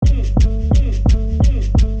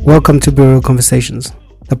Welcome to Bureau Conversations,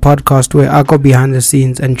 the podcast where I go behind the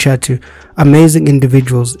scenes and chat to amazing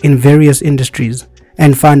individuals in various industries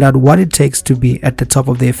and find out what it takes to be at the top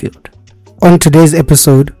of their field. On today's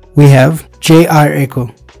episode, we have J.R. Echo,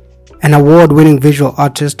 an award-winning visual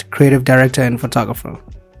artist, creative director, and photographer.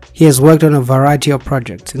 He has worked on a variety of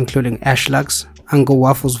projects, including Ashlux, Uncle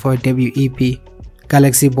Waffles for a debut EP,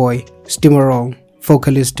 Galaxy Boy, Steamerroll,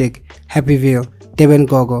 Focalistic, Happyville, Deben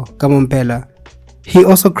Gogo, Gamompela. He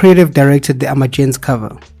also creative directed the Amajens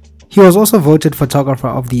cover. He was also voted Photographer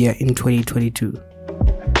of the Year in 2022.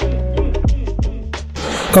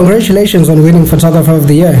 Congratulations on winning Photographer of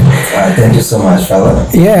the Year. Thank you so much, fella.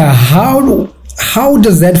 Yeah, how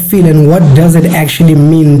does that feel and what does it actually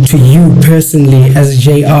mean to you personally as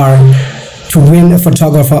JR to win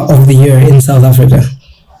Photographer of the Year in South Africa?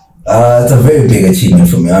 It's a very big achievement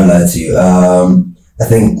for me, I'll lie to you. I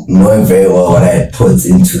think knowing very well what I had put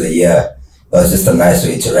into the year, it was just a nice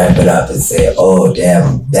way to wrap it up and say, oh,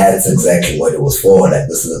 damn, that's exactly what it was for. Like,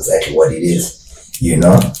 this is exactly what it is, you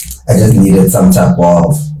know? I just needed some type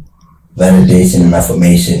of validation and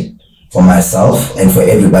affirmation for myself and for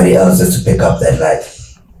everybody else just to pick up that, like,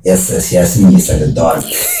 yes, me, second dawn.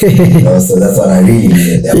 You know, so that's what I really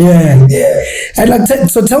needed. Yeah. I'd like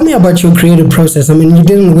so tell me about your creative process. I mean, you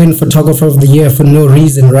didn't win Photographer of the Year for no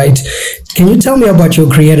reason, right? Can you tell me about your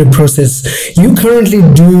creative process? You currently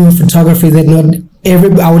do photography that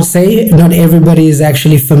I would say not everybody is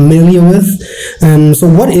actually familiar with. So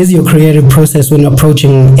what is your creative process when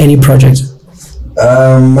approaching any project?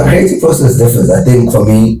 My creative process differs. I think for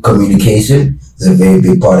me, communication is a very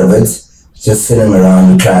big part of it. Just sitting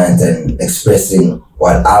around the client and expressing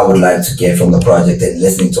what I would like to get from the project and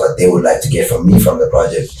listening to what they would like to get from me from the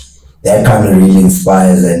project. That kind of really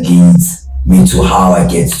inspires and leads me to how I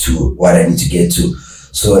get to what I need to get to.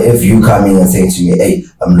 So if you come in and saying to me, hey,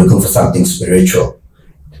 I'm looking for something spiritual,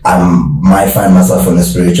 I might find myself on a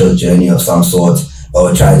spiritual journey of some sort,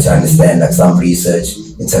 or try to understand like some research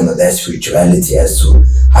in terms of that spirituality as to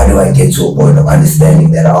how do I get to a point of understanding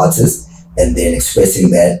that artist and then expressing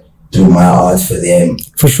that through my art for them.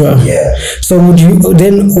 For sure. Yeah. So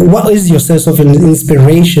what is your source of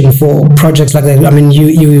inspiration for projects like that? I mean,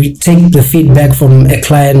 you take the feedback from a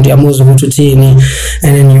client, and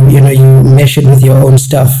then you mesh it with your own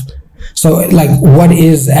stuff. So like, what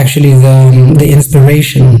is actually the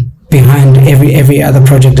inspiration behind every other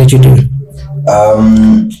project that you do?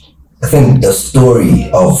 I think the story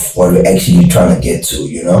of what we're actually trying to get to,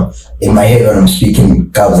 you know, in my head when I'm speaking,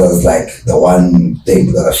 Kabza is like the one thing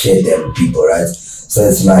because I've shared that with people, right? So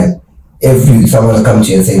it's like if someone comes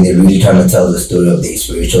to you and saying they're really trying to tell the story of their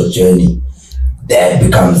spiritual journey, that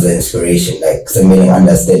becomes the inspiration. Like, so meaning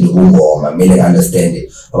understanding who meaning understanding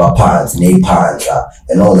about parents,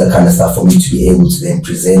 and all that kind of stuff for me to be able to then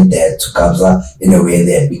present that to Kabza in a way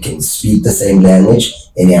that we can speak the same language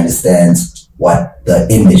and he understands what the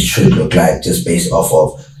image should look like just based off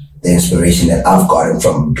of the inspiration that I've gotten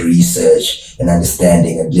from research and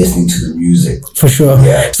understanding and listening to the music. For sure.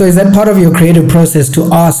 Yeah. So is that part of your creative process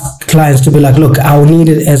to ask clients to be like, look, I'll need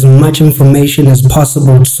as much information as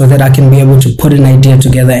possible so that I can be able to put an idea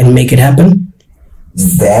together and make it happen?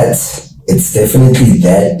 It's definitely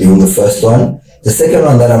that being the first one. The second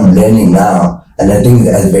one that I'm learning now, and I think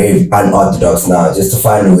that's very unorthodox now, just to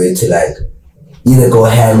find a way to like either go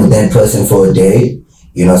hang with that person for a day,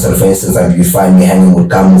 you know, so for instance, like you find me hanging with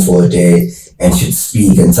Gamu for a day and she'd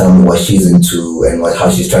speak and tell me what she's into and how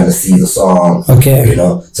she's trying to see the song. Okay. You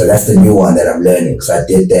know, so that's the new one that I'm learning. So I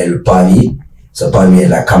did that with Pavi. So Pavi had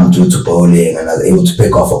like come through to bowling and I was able to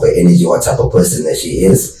pick off of her energy, what type of person that she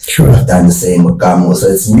is. Sure. I've done the same with Gamu. So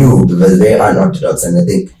it's new because it's very unorthodox and I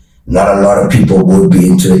think not a lot of people would be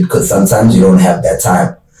into it because sometimes you don't have that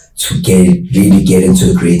time to really get into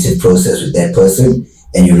the creative process with that person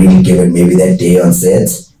and you're really given maybe that day on set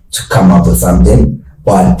to come up with something.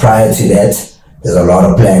 But prior to that, there's a lot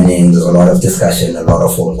of planning, there's a lot of discussion, a lot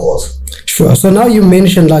of phone calls. Sure. So now you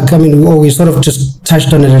mentioned we sort of just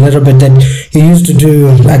touched on it a little bit that you used to do,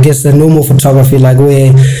 I guess, the normal photography, like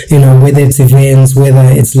where, you know, whether it's events, whether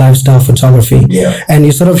it's lifestyle photography. Yeah. And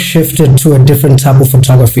you sort of shifted to a different type of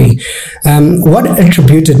photography. What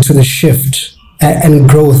attributed to the shift and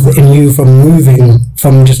growth in you from moving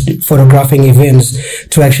from just photographing events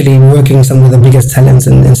to actually working some of the biggest talents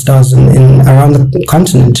and stars in around the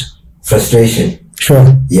continent? Frustration.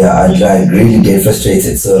 Sure. Yeah, I really get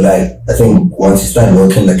frustrated. So like, I think once you start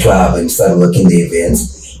working the club and you start working the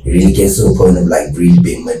events, it really gets to a point of like really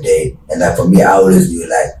being mundane. And like for me, I always knew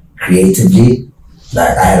like creatively,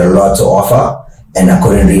 like I had a lot to offer and I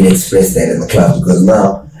couldn't really express that in the club because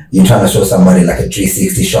now you're trying to show somebody like a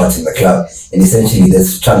 360 shot in the club, and essentially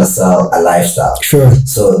that's trying to sell a lifestyle. Sure.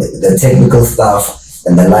 So the technical stuff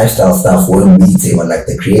and the lifestyle stuff weren't meeting, or like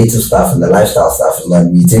the creative stuff and the lifestyle stuff is not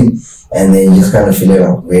meeting, and then you just kind of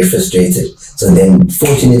feeling very frustrated. So then,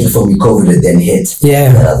 fortunately for me, COVID then hit. Yeah.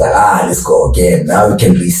 And I was like, let's go again. Now we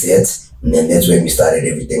can reset. And then that's when we started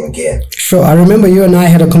everything again. Sure. I remember you and I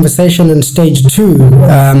had a conversation on stage 2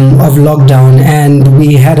 of lockdown, and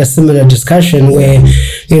we had a similar discussion where,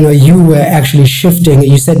 you were actually shifting.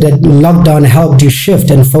 You said that lockdown helped you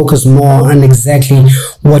shift and focus more on exactly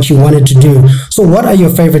what you wanted to do. So what are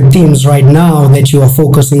your favorite themes right now that you are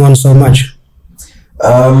focusing on so much?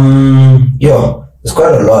 It's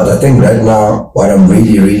quite a lot. I think right now what I'm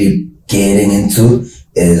really, really getting into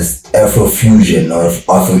is Afrofusion or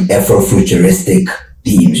Afrofuturistic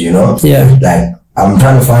themes, Yeah. Like, I'm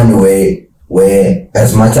trying to find a way where,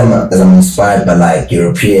 as much as I'm inspired by like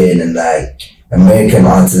European and like American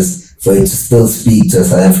artists, for it to still speak to a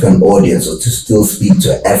South African audience, or to still speak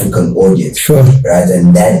to an African audience. Sure. Right?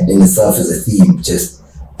 And that in itself is a theme, just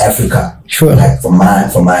Africa. Sure. Like for my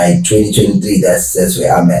 2023, that's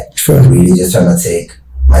where I'm at. Sure. Really just trying to take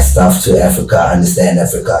my stuff to Africa, understand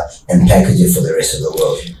Africa, and package it for the rest of the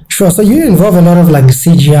world. Sure. So you involve a lot of like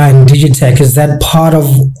CGI and Digitech. Is that part of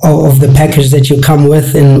the package that you come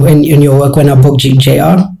with in your work when I book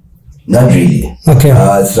JR? Not really. Okay.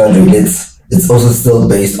 It's not really. It's also still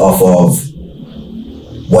based off of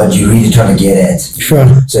what you're really trying to get at. Sure.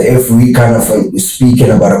 So if we kind of we're speaking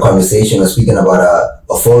about a conversation or speaking about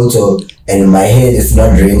a photo, and in my head it's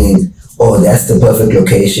not ringing, that's the perfect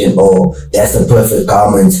location, or that's the perfect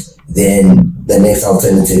garment, then the next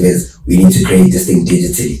alternative is we need to create this thing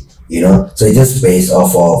digitally, So it's just based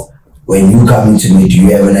off of when you come into me, do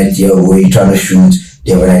you have an idea of where you're trying to shoot?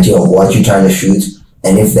 Do you have an idea of what you're trying to shoot?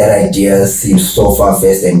 And if that idea seems so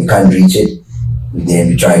far-fetched and you can't reach it, then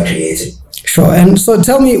we try and create it. Sure. And so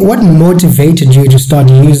tell me, what motivated you to start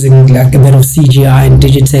using like a bit of CGI and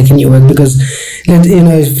Digitech in your work? Because,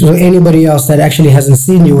 for anybody else that actually hasn't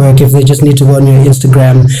seen your work, if they just need to go on your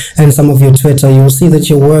Instagram and some of your Twitter, you'll see that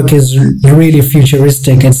your work is really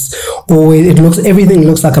futuristic. Everything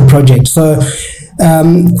looks like a project. So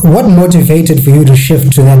what motivated for you to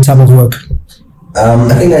shift to that type of work?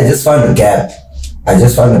 I think I just found a gap.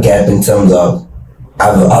 In terms of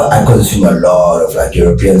I consume a lot of like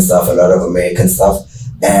European stuff, a lot of American stuff,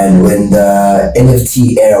 and when the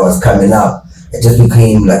NFT era was coming up, I just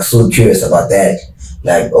became like so curious about that.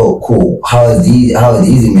 Like, oh, cool, how are these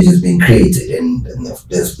images being created? And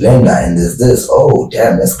there's Blender and there's this. Oh,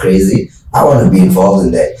 damn, that's crazy. I want to be involved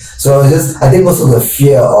in that. So I think also the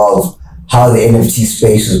fear of how the NFT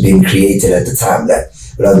space was being created at the time, like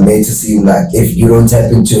it was made to seem like if you don't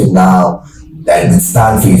tap into it now, that it's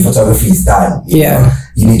done for you. Photography is done.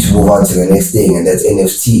 You need to move on to the next thing, and that's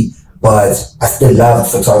NFT. But I still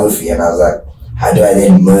loved photography, and I was like, how do I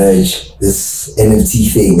then merge this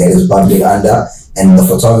NFT thing that is bubbling under and the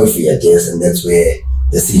photography, I guess, and that's where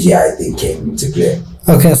the CGI thing came into play.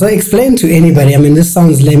 Okay, so explain to anybody, this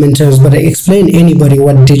sounds layman terms, but explain anybody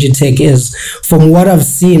what Digitech is. From what I've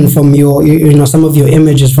seen from your, some of your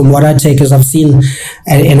images, from what I take is I've seen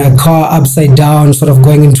in a car upside down, sort of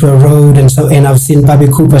going into a road, and I've seen Bobby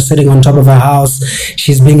Cooper sitting on top of a house.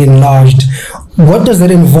 She's being enlarged. What does that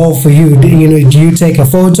involve for you? Do you take a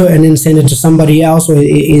photo and then send it to somebody else, or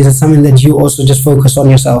is it something that you also just focus on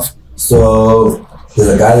yourself? So there's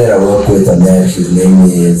a guy that I work with on that. His name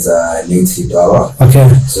is Nate Sidawa. Okay.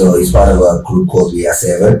 So he's part of a group called We Are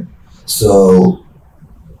 7. So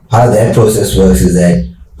how that process works is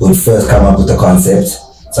that we'll first come up with the concept.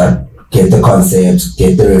 So I get the concept,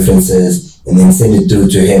 get the references, and then send it through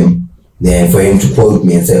to him. Then for him to quote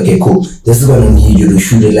me and say, okay, cool, this is going to need you to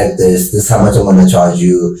shoot it like this. This is how much I'm going to charge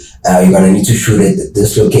you. You're going to need to shoot it at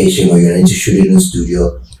this location, or you're going to need to shoot it in the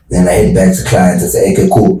studio. Then I head back to clients and say, okay,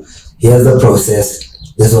 cool. Here's the process.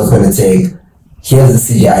 This is what's going to take. Here's the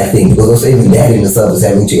CGI thing. Because also even that in itself is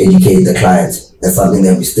having to educate the client. That's something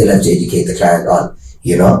that we still have to educate the client on,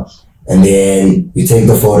 And then we take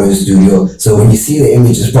the photo in the studio. So when you see the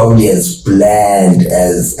image, it's probably as bland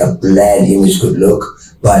as a bland image could look.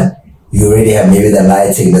 But you already have maybe the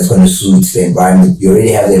lighting that's going to suit the environment. You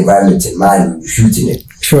already have the environment in mind when you're shooting it.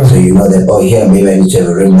 Sure. So you know that, here, maybe I need to have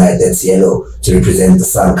a ring light that's yellow to represent the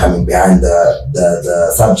sun coming behind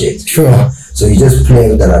the subject. Sure. So you just play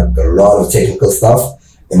with a lot of technical stuff,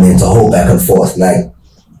 and then to hold back and forth. Like,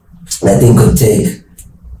 that thing could take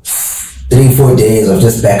 3-4 days of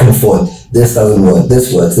just back and forth. This doesn't work,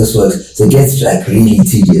 this works, this works. So it gets like really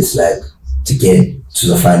tedious, like to get to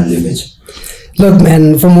the final image. Look,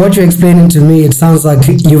 man, from what you're explaining to me, it sounds like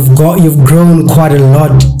you've grown quite a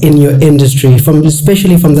lot in your industry.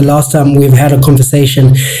 Especially from the last time we've had a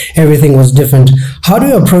conversation, everything was different. How do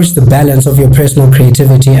you approach the balance of your personal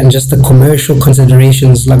creativity and just the commercial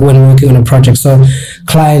considerations, like when working on a project? So,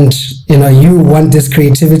 client, you want this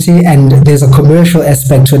creativity, and there's a commercial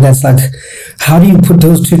aspect to it. That's like, how do you put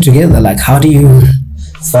those two together? Like, how do you?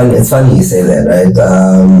 It's funny you say that, right?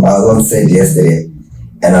 I was on set yesterday,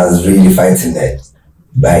 and I was really fighting that,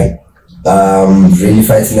 right? Really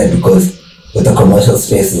fighting that because with the commercial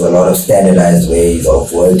space, there's a lot of standardized ways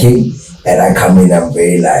of working, and I come in, I'm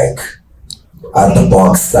very like out the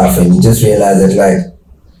box stuff, and you just realize that like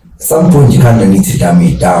at some point you kind of need to dumb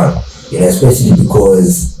it down, especially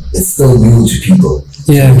because it's still new to people.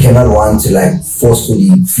 Yeah. You cannot want to like forcefully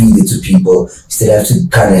feed it to people. You still have to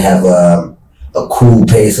kind of have a cool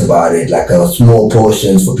pace about it, like a small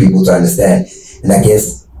portions for people to understand. And I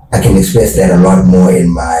guess I can express that a lot more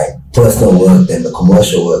in my personal work than the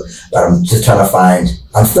commercial work. But I'm just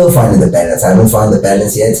I'm still finding the balance. I haven't found the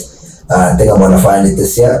balance yet. I think I'm going to find it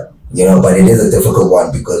this year, but it is a difficult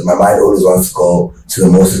one because my mind always wants to go to the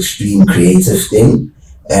most extreme creative thing,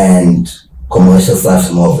 and commercial stuff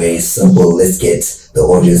is more very simple. Let's get the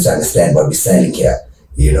audience to understand what we're selling here.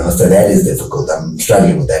 So that is difficult. I'm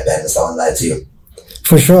struggling with that balance. I won't lie to you.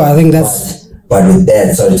 For sure, I think that's. But with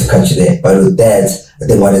that, sorry to cut you there. But with that, I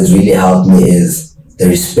think what has really helped me is the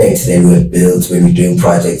respect that we've built when we're doing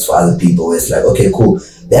projects for other people. It's like, okay, cool.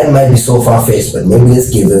 That might be so far-fetched, but maybe let's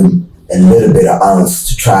give him a little bit of ounce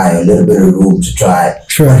to try, a little bit of room to try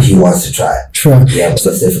what he wants to try. Sure. Yeah,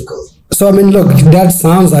 so it's difficult. So, I mean, look, that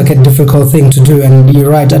sounds like a difficult thing to do. And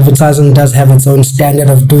you're right, advertising does have its own standard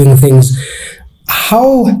of doing things.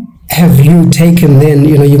 How have you taken then,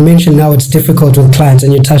 you mentioned now it's difficult with clients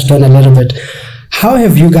and you touched on a little bit. How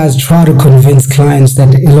have you guys tried to convince clients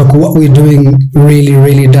that, look, what we're doing really,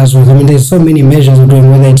 really does work? I mean, there's so many measures we're doing,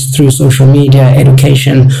 whether it's through social media,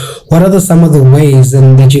 education. What are some of the ways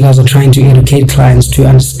that you guys are trying to educate clients to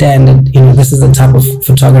understand that, this is the type of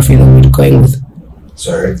photography that we're going with?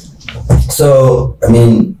 Sorry. So, I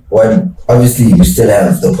mean, obviously we still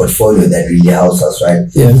have the portfolio that really helps us, right?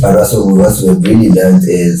 Yeah. But also what we've really learned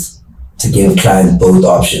is to give clients both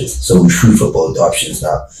options. So we shoot for both options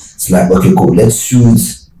now. It's like, okay, cool, let's shoot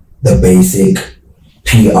the basic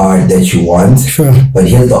PR that you want. Sure. But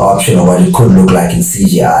here's the option of what it could look like in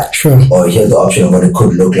CGI. Sure. Or here's the option of what it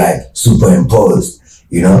could look like superimposed,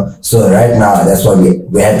 So right now, that's what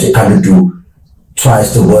we have to kind of do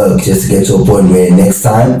twice the work just to get to a point where next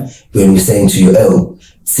time when we're saying to you, oh,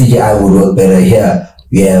 CGI would work better here,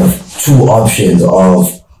 we have two options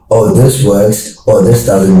of, oh, this works, or this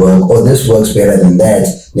doesn't work, or this works better than that.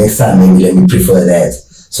 Next time, maybe let me prefer that.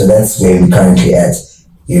 So that's where we're currently at.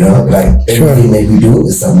 Like everything that we do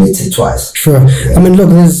is submitted twice. Sure. Yeah. I mean, look,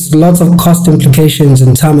 there's lots of cost implications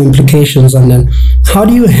and time implications on that. How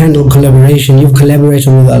do you handle collaboration? You've collaborated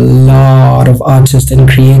with a lot of artists and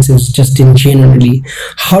creatives just in generally.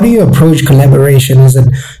 How do you approach collaboration? Is it,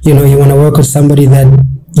 you want to work with somebody that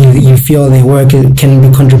you feel their work can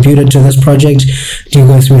be contributed to this project? Do you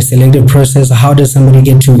go through a selective process? How does somebody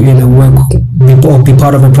get to, work, be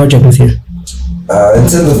part of a project with you? In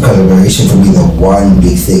terms of collaboration, for me, the one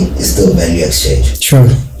big thing is still value exchange. Sure.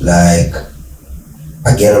 Like,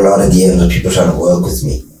 I get a lot of DMs of people trying to work with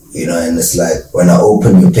me, and it's like, when I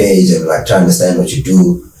open your page and like try to understand what you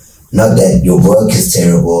do, not that your work is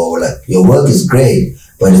terrible, or like, your work is great,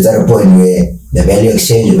 but it's at a point where the value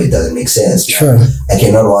exchange of it doesn't make sense. Sure. I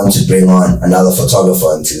cannot want to bring on another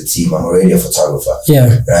photographer into the team. I'm already a photographer.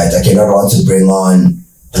 Yeah. Right? I cannot want to bring on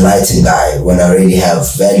the lighting guy when I already have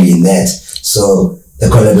value in that. So the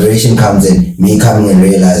collaboration comes in, me coming and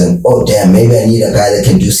realizing, oh damn, maybe I need a guy that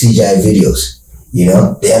can do CGI videos,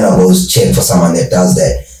 then I go check for someone that does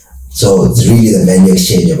that. So it's really the value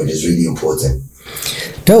exchange of it is really important.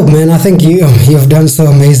 Dope, man. I think you've done so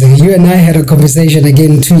amazing. You and I had a conversation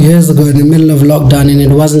again 2 years ago in the middle of lockdown, and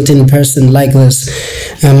it wasn't in person like this.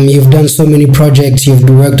 You've done so many projects, you've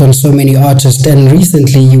worked on so many artists, and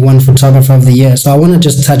recently you won Photographer of the Year. So I want to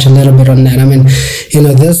just touch a little bit on that. I mean,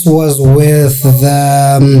 this was with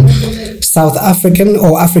the South African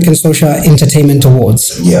or African Social Entertainment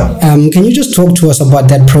Awards. Yeah. Can you just talk to us about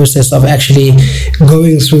that process of actually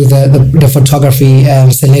going through the photography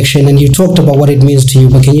selection? And you talked about what it means to you,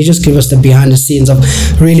 but can you just give us the behind the scenes of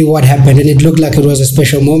really what happened? And it looked like it was a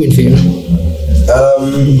special moment for you.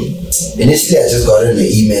 Initially, I just got an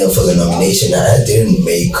email for the nomination, and I didn't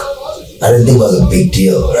think it was a big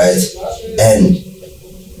deal, right? And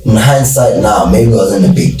in hindsight now, maybe it wasn't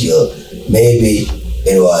a big deal. Maybe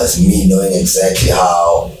it was me knowing exactly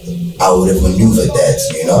how I would have maneuvered that,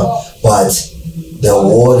 But the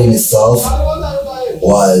award in itself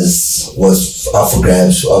was up for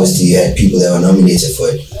grabs. Obviously, you had people that were nominated for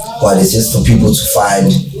it, but it's just for people to find,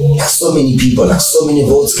 like, so many people, like so many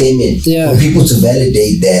votes came in. Yeah. For people to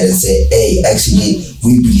validate that and say, hey, actually,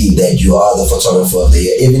 we believe that you are the photographer of the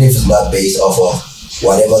year, even if it's not based off of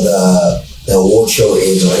whatever the award show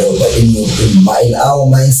is or whatever. But in our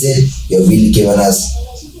mindset, you're really giving us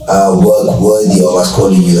work worthy of us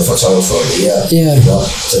calling you the photographer of the year. Yeah. You know?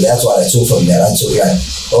 So that's what I took from that. I took like,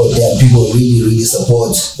 oh damn, people really, really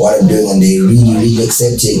support what I'm doing and they're really, really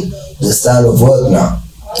accepting the style of work now.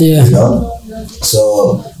 Yeah. You know?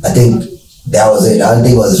 So I think that was it. I don't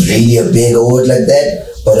think it was really a big award like that,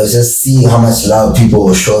 but I was just seeing how much love people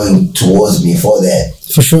were showing towards me for that.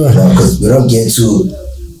 For sure. You know, because we don't get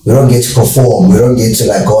to perform. We don't get to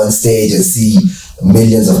like go on stage and see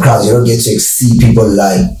millions of crowds. You don't get to see people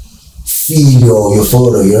like feel your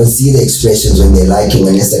photo. You don't see the expressions when they're liking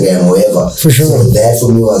on Instagram or whatever. For sure. So that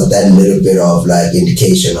for me was that little bit of like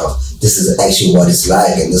indication of this is actually what it's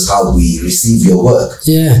like and this is how we receive your work.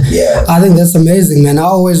 Yeah. Yeah. I think that's amazing, man. I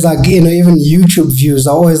always like, you know, even YouTube views,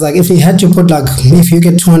 I always like, if you had to put like, if you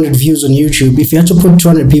get 200 views on YouTube, if you had to put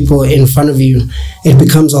 200 people in front of you, it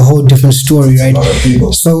becomes a whole different story, right? A lot of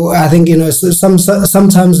people. So I think, you know,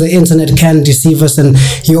 sometimes the internet can deceive us, and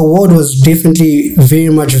your award was definitely very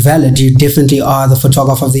much valid. You definitely are the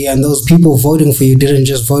photographer of the year, and those people voting for you didn't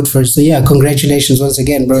just vote for it. So yeah, congratulations once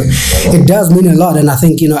again, bro. It does mean a lot, and I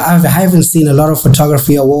think, you know, I haven't seen a lot of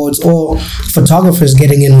photography awards or photographers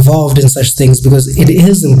getting involved in such things because it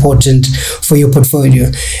is important for your portfolio.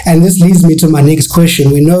 And this leads me to my next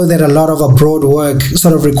question. We know that a lot of abroad work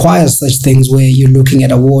sort of requires such things where you're looking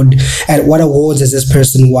at what awards has this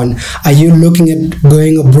person won. Are you looking at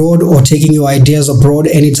going abroad or taking your ideas abroad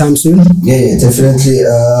anytime soon? Yeah, definitely.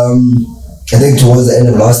 I think towards the end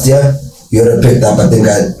of last year, you would have picked up, I think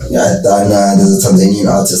I'd done, there's a Tanzanian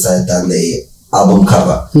artist, I'd done the album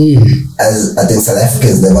cover. As I think South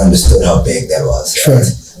Africans never understood how big that was. Sure. Right?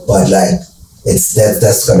 But like,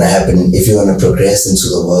 that's gonna happen. If you wanna progress into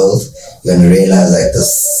the world, you're gonna realize like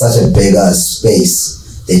there's such a bigger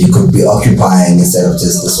space that you could be occupying instead of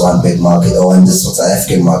just this one big market or in this South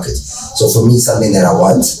African market. So for me, something that I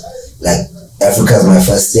want, like Africa is my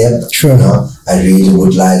first step. Sure. You know, I really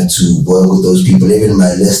would like to work with those people. Even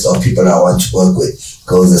my list of people I want to work with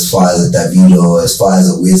goes as far as a Davido, as far as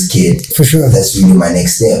a Wizkid. For sure. That's really my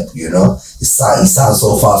next step, you know. It sounds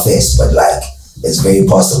so far-fetched, but like, it's very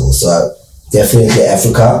possible. So definitely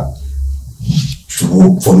Africa.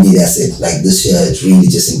 For me, that's it. Like this year, it's really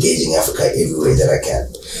just engaging Africa every way that I can.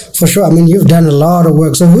 For sure. I mean, you've done a lot of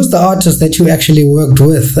work. So who's the artist that you actually worked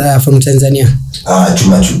with from Tanzania?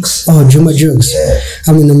 Juma Jukes. Oh, Juma Jukes. Yeah.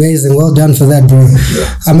 I mean, amazing. Well done for that, bro.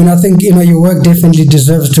 Yeah. I mean, I think, you know, your work definitely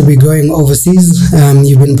deserves to be going overseas.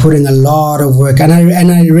 You've been putting a lot of work. And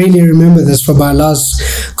I really remember this from our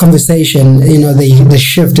last conversation. You know, the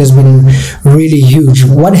shift has been really huge.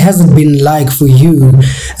 What has it been like for you,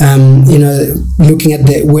 you know, looking at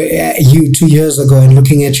you 2 years ago and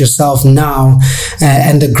looking at yourself now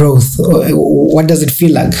and the growth? What does it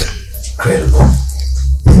feel like?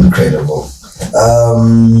 Incredible.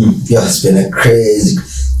 Yeah, it's been a crazy.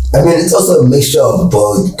 I mean, it's also a mixture of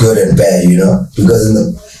both good and bad, you know, because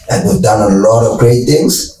we've done a lot of great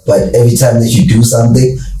things, but every time that you do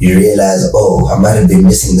something, you realize, oh, I might have been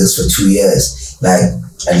missing this for 2 years. Like,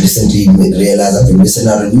 I recently realized I've been missing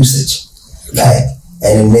out on usage. Like,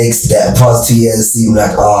 and it makes that past 2 years seem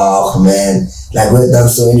like, oh man, like we've done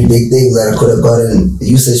so many big things that I could have gotten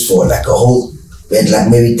usage for, like we had like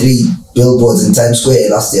maybe 3 billboards in Times Square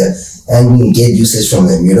last year, and we didn't get usage from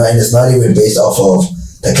them, you know, and it's not even based off of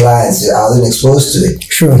the clients. I wasn't exposed to it,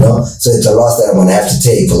 sure, you know, so it's a loss that I'm gonna have to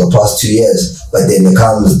take for the past 2 years. But then there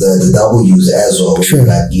comes the W's as well. Sure.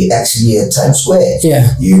 Like you actually at Times Square,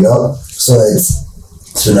 yeah, you know, so it's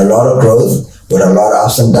been a lot of growth with a lot of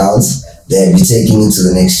ups and downs that we're taking into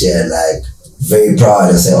the next year, like very proud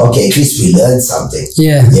and saying, okay, at least we learned something.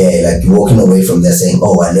 Yeah, like you're walking away from there saying,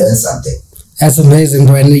 oh, I learned something. That's amazing,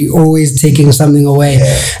 bro. And you're always taking something away.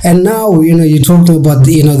 Yeah. And now, you know, you're talking about,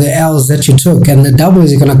 you know, the L's that you took, and the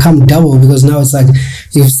W's are going to come double, because now it's like,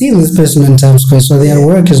 you've seen this person on Times Square, so their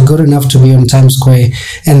work is good enough to be on Times Square.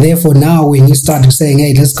 And therefore now when you start saying,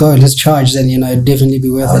 hey, let's go, let's charge, then, you know, it'd definitely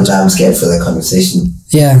be worth it. I'm scared for that conversation.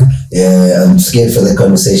 Yeah. Yeah, I'm scared for that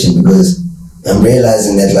conversation because I'm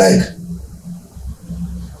realizing that, like,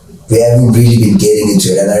 we haven't really been getting into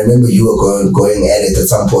it. And I remember you were going at it at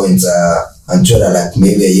some point on Twitter, like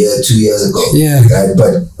maybe a year, 2 years ago. Yeah. Right?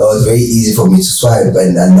 But it was very easy for me to swipe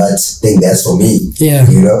and not think that's for me. Yeah.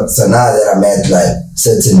 You know? So now that I'm at like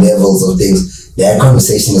certain levels of things, that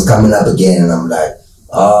conversation is coming up again, and I'm like,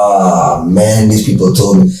 Man, these people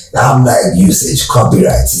told me. Now I'm like, usage,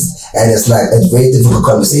 copyrights. And it's like a very difficult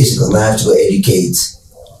conversation because now I have to go educate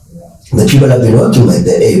the people I've been working with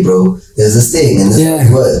that, hey bro, there's this thing and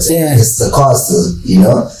this words. Yeah. It's the cost,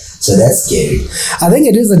 so that's scary. I think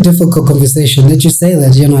it is a difficult conversation that you say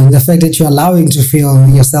that, the fact that you're allowing to feel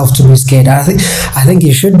yourself to be scared. I think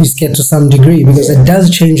you should be scared to some degree because it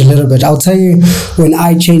does change a little bit. I'll tell you, when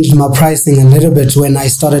I changed my pricing a little bit, when I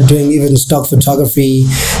started doing even stock photography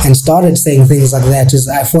and started saying things like that, is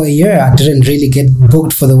for a year I didn't really get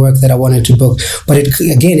booked for the work that I wanted to book. But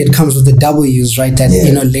it comes with the W's, right? That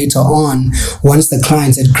later on, once the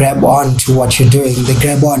clients had grab on to what you're doing, they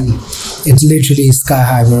grab on. It's literally sky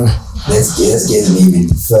high, bro. Let's get me even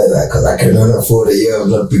further because I cannot afford a year of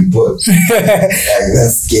not being booked.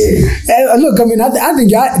 That's scary. Look, I mean, I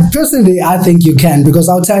think you can because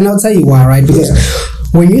I'll tell you why, right? Because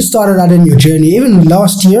when you started out in your journey, even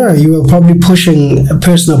last year, you were probably pushing a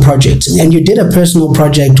personal project, and you did a personal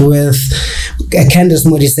project with Candice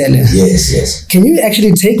Modisele. Yes. Can you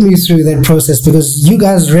actually take me through that process because you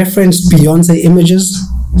guys referenced Beyonce images?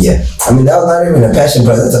 Yeah, I mean that was not even a passion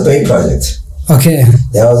project; it's a paid project. Okay.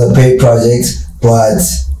 That was a paid project, but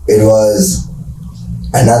it was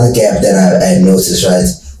another gap that I noticed, right?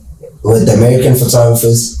 With American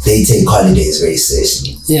photographers, they take holidays very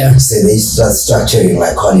seriously. Yeah. So they start structuring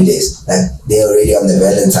like holidays. Like they're already on the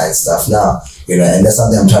Valentine stuff now, and that's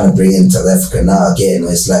something I'm trying to bring into South Africa now again.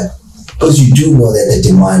 Where it's like, because you do know that the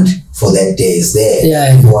demand for that day is there.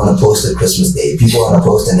 Yeah. People want to post a Christmas day. People want to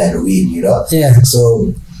post an Halloween, Yeah.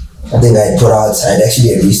 So I think I'd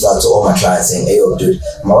actually reached out to all my clients saying, hey, yo, dude,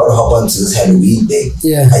 I'm about to hop onto this Halloween thing.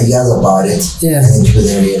 Yeah. Are you guys about it? Yeah. And then people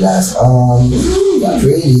then realize, not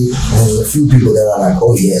really. And there's a few people that are like,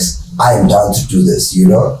 oh, yes, I am down to do this,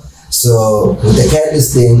 So with the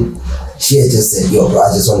Candice thing, she had just said, yo, bro,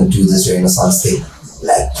 I just want to do this Renaissance thing.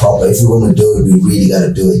 Like proper, if we're going to do it, we really got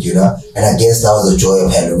to do it, And I guess that was the joy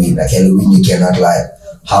of Halloween. Like Halloween, you cannot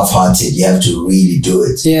half-hearted, you have to really do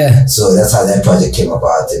it. Yeah. So that's how that project came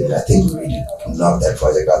about, and I think we really knocked that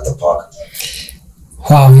project out the park.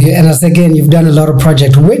 Wow, and as again, you've done a lot of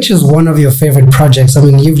projects. Which is one of your favorite projects? I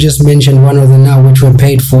mean, you've just mentioned one of them now, which we're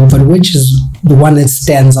paid for, but which is the one that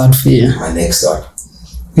stands out for you? My next one.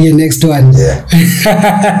 Your next one? Yeah. Next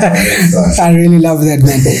one. I really love that,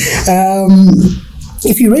 man.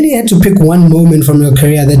 If you really had to pick one moment from your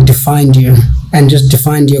career that defined you and just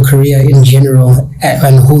defined your career in general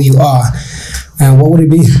and who you are, what would it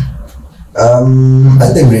be? I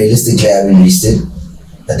think realistically I haven't reached it.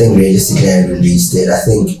 I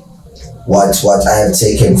think what I have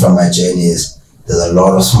taken from my journey is there's a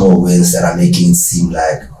lot of small wins that are making it seem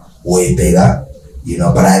like way bigger,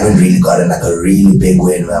 but I haven't really gotten like a really big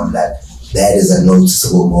win where I'm like, that is a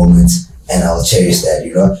noticeable moment and I'll cherish that,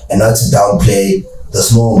 and not to downplay the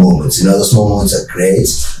small moments, the small moments are great,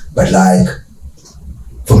 but like,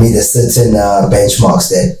 for me, there's certain benchmarks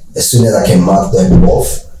that as soon as I can mark them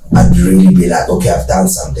off, I'd really be like, okay, I've done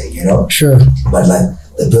something, Sure. But like,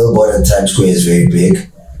 the billboard in Times Square is very big.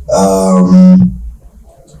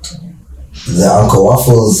 The Uncle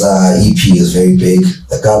Waffles EP is very big.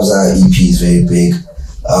 The Kabza EP is very big.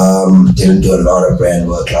 Didn't do a lot of brand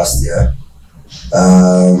work last year.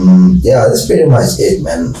 That's pretty much it,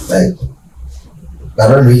 man. Like, I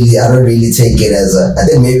don't really take it as I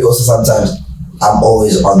think maybe also sometimes I'm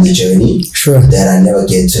always on the journey. Sure. That I never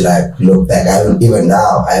get to like look back. I haven't even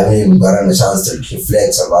gotten a chance to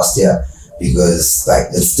reflect on last year because like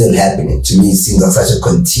it's still happening. To me, it seems like such a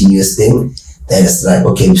continuous thing that it's like,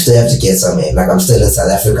 okay, we still have to get somewhere. Like I'm still in South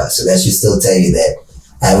Africa, so that should still tell you that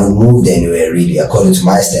I haven't moved anywhere really according to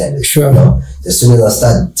my standards. Sure. As soon as I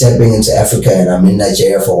start tapping into Africa and I'm in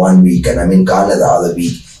Nigeria for 1 week and I'm in Ghana the other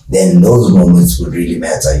week, then those moments would really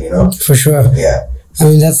matter, For sure. Yeah. I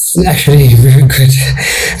mean, that's actually very good.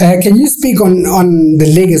 Can you speak on the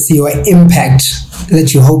legacy or impact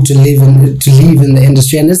that you hope to leave in the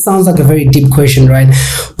industry? And this sounds like a very deep question, right?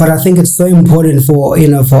 But I think it's so important for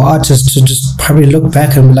artists to just probably look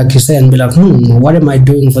back and, like you said, and be like, what am I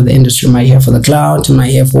doing for the industry? Am I here for the clout? Am I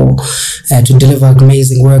here for to deliver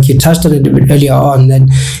amazing work? You touched on it a bit earlier on that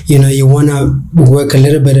you want to work a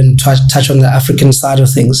little bit and touch on the African side of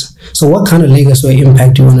things. So what kind of legacy or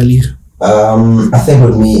impact do you want to leave? I think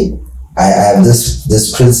with me, I have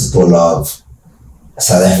this principle of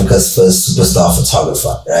South Africa's first superstar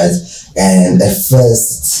photographer, right? And at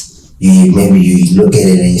first, you look at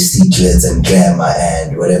it and you see glitz and glamour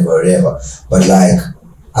and whatever. But like,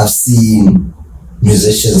 I've seen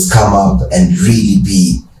musicians come up and really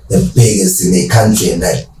be the biggest in their country and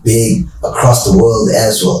like big across the world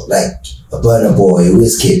as well, like a Burna Boy, a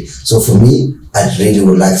Wizkid. So for me, I really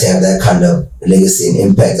would like to have that kind of legacy and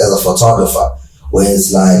impact as a photographer, where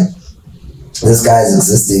it's like, this guy is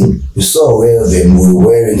existing, we're so aware of him, we're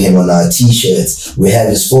wearing him on our t-shirts, we have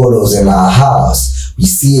his photos in our house, we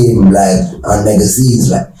see him like on magazines,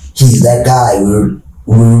 like he's that guy.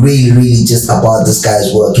 We're really just about this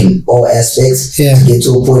guy's work in all aspects, to get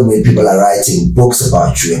to a point where people are writing books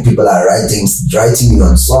about you and people are writing you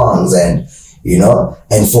on songs, and you know,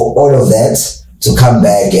 and for all of that to come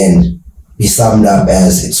back and be summed up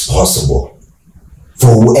as it's possible for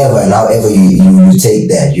whoever and however you take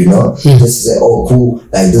that, you know. This is oh cool,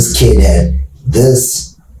 like this kid had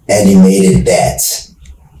this and he made it that.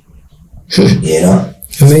 You know,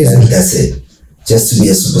 amazing. That's it. Just to be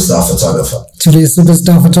a superstar photographer. To be a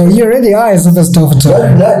superstar photographer. You already are a superstar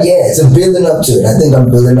photographer. Not yet. So building up to it. I think I'm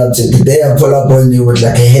building up to it. Today I pull up on you with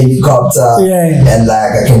like a helicopter. Yeah. And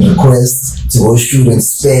like I can request to go shoot in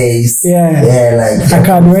space. Yeah. Yeah, like I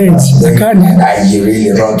can't wait. I can't. You're really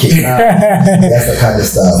rocking now. That's the kind of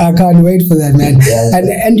stuff. I can't wait for that, man. Yeah.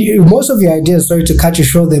 And most of your ideas, sorry to cut you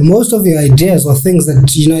short there, most of your ideas or things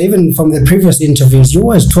that, you know, even from the previous interviews, you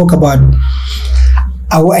always talk about,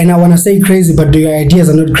 and I want to say crazy, but your ideas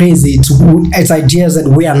are not crazy. It's ideas that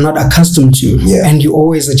we are not accustomed to, and you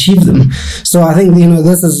always achieve them. So I think, you know,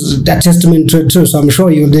 this is a testament to it too. So I'm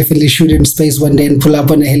sure you'll definitely shoot in space one day and pull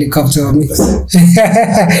up on a helicopter on me.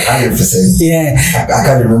 100%. Yeah. I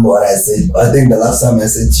can't remember what I said. I think the last time I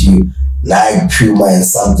said to you, Nike, Puma, and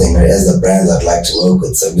something as the brands I'd like to work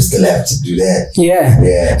with. So we still have to do that. Yeah.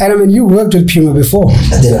 And I mean, you worked with Puma before.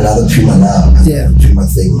 I did another Puma now. Puma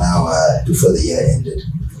thing now before the year ended.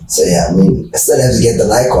 So yeah, I mean, I still have to get the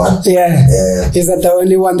Nike one. Yeah. Is that the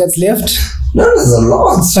only one that's left? No, there's a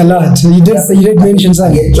lot. A lot. You did mention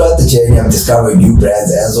something. Throughout the journey, I'm discovering new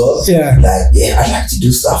brands as well. Yeah. Like, I'd like to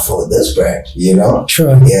do stuff for this brand, you know?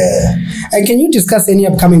 Sure. Yeah. And can you discuss any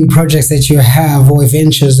upcoming projects that you have or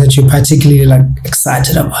ventures that you're particularly like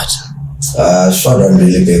excited about? Shot on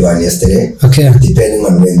really big one yesterday. Okay. Depending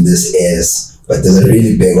on when this is. But there's a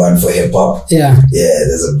really big one for hip hop. Yeah. Yeah,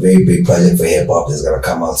 there's a very big project for hip hop that's gonna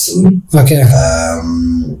come out soon. Okay.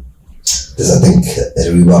 There's I think a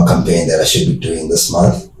Reebok campaign that I should be doing this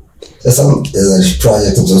month. There's a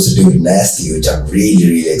project I'm supposed to do with Nasty, which I'm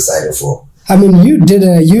really excited for. I mean, you did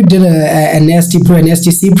a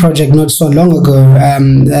NSTC project not so long ago.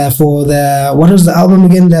 For the, what was the album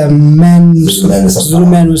again? The Zulu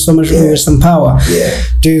Man with so much with some power. Yeah,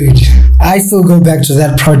 dude, I still go back to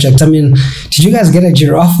that project. I mean, did you guys get a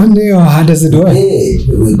giraffe one day, or how does it work?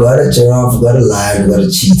 Yeah, we got a giraffe, we got a lion, we got a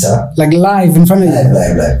cheetah. Like live in front of you.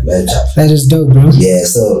 Live. That is dope, bro. Yeah.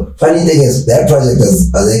 So funny thing is that project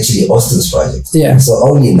was actually Austin's project. Yeah. So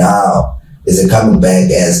only now is it coming back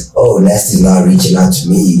as, oh, Nasty's now reaching out to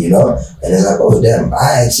me, you know? And it's like, oh, damn,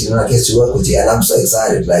 I actually don't get to work with you. And I'm so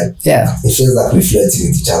excited. Like, it feels like we're flirting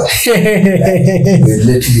with each other. Like, we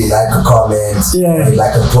literally like a comment, we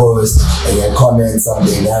like a post, and then comment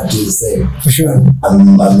something, and I do the same. For sure.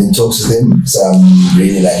 I'm in talks with him, so I'm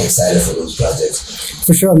really like excited for those projects.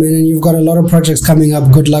 For sure, man. And you've got a lot of projects coming up.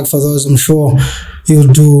 Good luck for those. I'm sure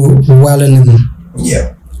you'll do well in them.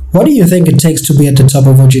 Yeah. What do you think it takes to be at the top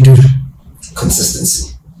of what you do?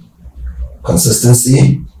 Consistency.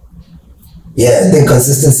 Yeah, I think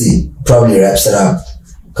consistency probably wraps it up.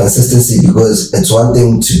 Consistency, because it's one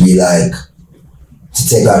thing to be like, to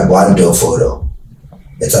take out one dope photo.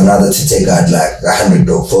 It's another to take out like 100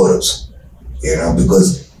 dope photos, you know,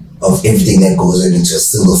 because of everything that goes into a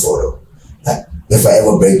single photo. Like, if I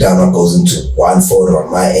ever break down what goes into one photo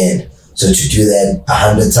on my end, so to do that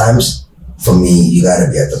 100 times, for me, you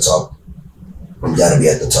gotta be at the top. You gotta be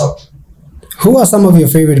at the top. Who are some of your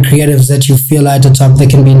favorite creatives that you feel are at the top? They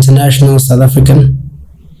can be international, South African.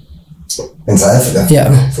 In South Africa?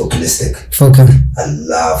 Yeah. Focalistic. Foca. I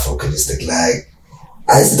love Focalistic. Like,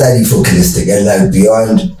 I study Focalistic, and like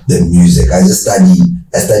beyond the music, I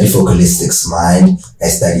study Focalistic's mind. I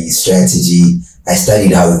study his strategy. I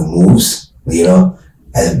studied how he moves, you know.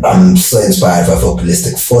 I'm so inspired by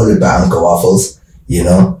Focalistic, followed by Uncle Waffles, you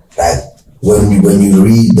know. Like, when you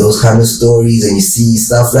read those kind of stories and you see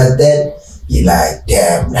stuff like that, you're like,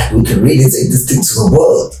 damn, like, we can really take this thing to the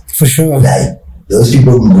world. For sure. Like, those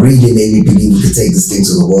people really made me believe we could take this thing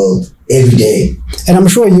to the world every day. And I'm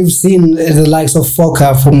sure you've seen the likes of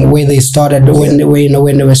Foca from where they started, when they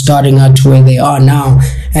were starting out to where they are now,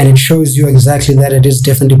 and it shows you exactly that it is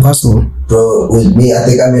definitely possible. Bro, with me, I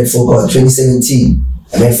think I met Foca in 2017.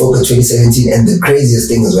 And the craziest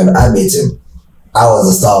thing is when I met him, I was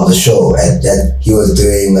the star of the show, and he was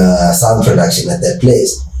doing sound production at that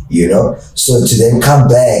place, you know? So to then come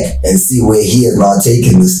back and see where he is now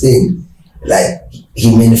taking this thing, like,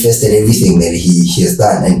 he manifested everything that he has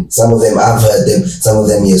done. And some of them, I've heard them, some of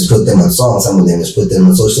them he has put them on songs, some of them he has put them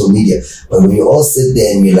on social media. But when you all sit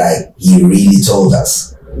there and you're like, he really told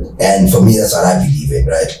us. And for me, that's what I believe in,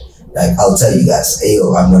 right? Like, I'll tell you guys, hey,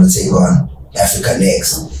 I'm going to take on Africa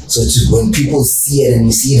next. So when people see it and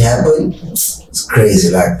you see it happen, it's crazy.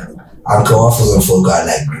 Like, Uncle Waffles and Folk are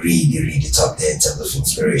like really top there in terms of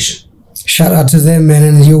inspiration. Shout out to them, man.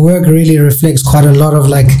 And your work really reflects quite a lot of,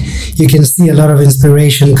 like, you can see a lot of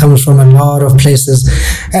inspiration comes from a lot of places.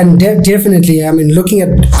 And definitely, I mean, looking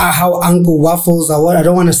at how Uncle Waffles, I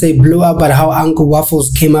don't want to say blew up, but how Uncle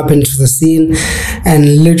Waffles came up into the scene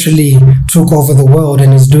and literally took over the world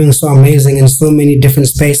and is doing so amazing in so many different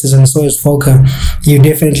spaces, and so is Folker. You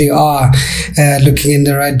definitely are looking in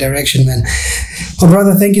the right direction, man. Oh,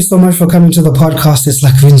 brother, thank you so much for coming to the podcast. It's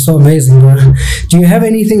like been so amazing, bro. Do you have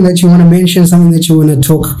anything that you want to mention, something that you want to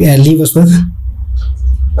talk, leave us with?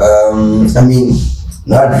 I mean,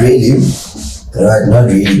 not really, right? Not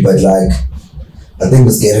really, but like, I think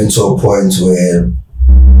it's getting to a point where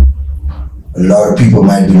a lot of people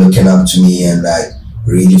might be looking up to me and like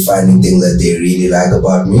really finding things that they really like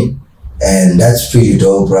about me, and that's pretty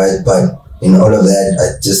dope, right? But in all of that,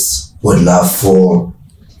 I just would love for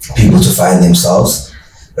people to find themselves,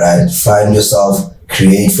 right? Find yourself,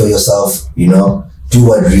 create for yourself, you know, do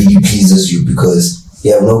what really pleases you, because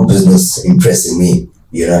you have no business impressing me,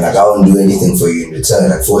 you know, like I won't do anything for you in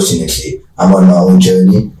return. Unfortunately, I'm on my own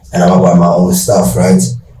journey and I'm about my own stuff, right?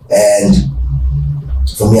 And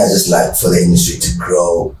for me, I just like for the industry to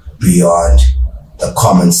grow beyond the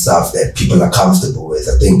common stuff that people are comfortable with.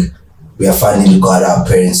 I think we have finally got our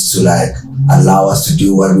parents to like allow us to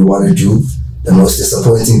do what we want to do. The most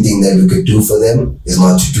disappointing thing that we could do for them is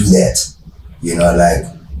not to do that. You know, like,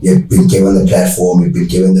 you've been given the platform, you've been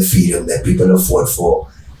given the freedom that people have fought for.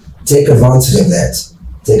 Take advantage of that.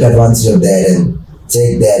 Take advantage of that and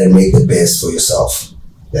take that and make the best for yourself.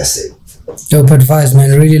 That's it. Dope advice,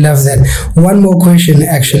 man. Really love that. One more question,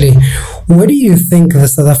 actually. Where do you think the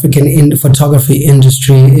South African photography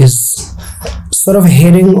industry is sort of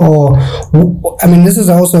heading? Or, I mean, this is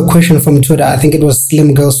also a question from Twitter. I think it was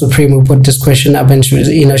Slim Girl Supreme who put this question up, and she's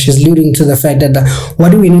alluding to the fact that what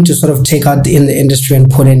do we need to sort of take out in the industry and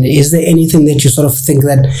put in? Is there anything that you sort of think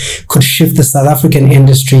that could shift the South African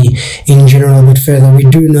industry in general a bit further? We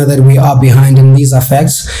do know that we are behind, and these are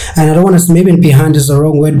facts. And I don't want to, maybe behind is the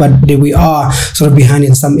wrong word, but we are sort of behind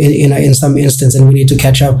in some instance, and we need to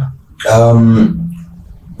catch up.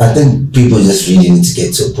 I think people just really need to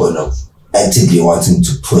get to a point of actively wanting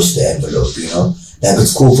to push the envelope, you know? Like,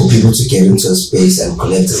 it's cool for people to get into a space and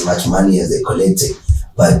collect as much money as they're collecting,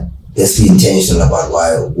 but let's be intentional about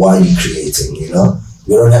why you're creating, you know?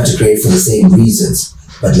 You don't have to create for the same reasons,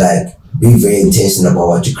 but like, be very intentional about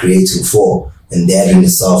what you're creating for, and that in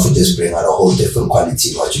itself will just bring out a whole different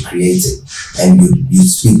quality in what you're creating, and you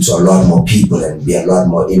speak to a lot more people and be a lot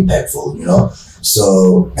more impactful, you know?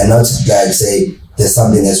 So, and not to like say there's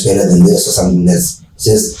something that's better than this or something that's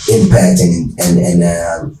just impacting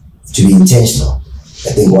and to be intentional. I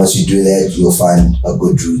think once you do that, you'll find a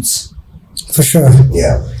good roots. For sure.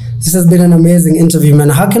 Yeah. This has been an amazing interview, man.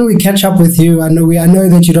 How can we catch up with you? I know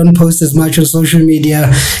that you don't post as much on social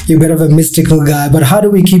media. You're a bit of a mystical guy, but how do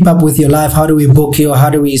we keep up with your life? How do we book you? Or how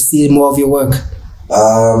do we see more of your work?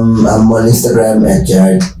 I'm on Instagram at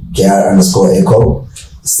JR_Echo.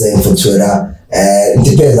 Same for Twitter. It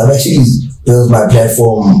depends. I've actually built my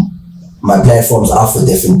platform. My platforms are for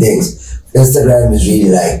different things. Instagram is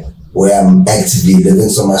really like where I'm actively living.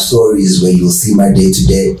 So my stories where you'll see my day to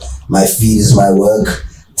day. My feed is my work.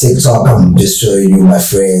 TikTok, I'm just showing you my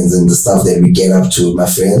friends and the stuff that we get up to with my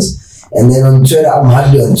friends. And then on Twitter, I'm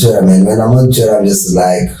hardly on Twitter, man. When I'm on Twitter, I'm just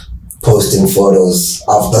like posting photos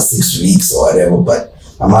after 6 weeks or whatever. But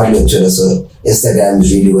I'm hardly on Twitter, so Instagram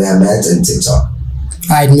is really where I'm at, and TikTok.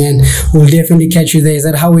 Alright, man. We'll definitely catch you there. Is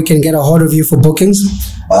that how we can get a hold of you for bookings?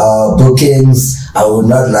 Bookings, I would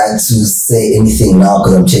not like to say anything now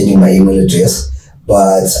because I'm changing my email address,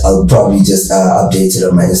 but I'll probably just update it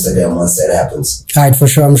on my Instagram once that happens. Alright, for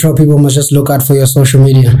sure. I'm sure people must just look out for your social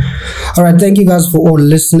media. Alright, thank you guys for all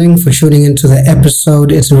listening, for tuning into the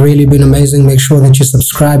episode. It's really been amazing. Make sure that you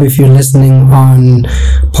subscribe if you're listening on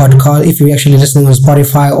podcast, if you're actually listening on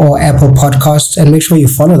Spotify or Apple Podcasts, and make sure you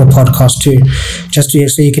follow the podcast too, just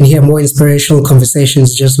so you can hear more inspirational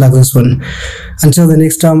conversations just like this one. Until the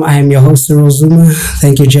next time, I am your host, Cyril Zuma.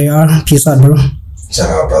 Thank you, JR. Peace out, bro. Shout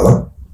out, brother.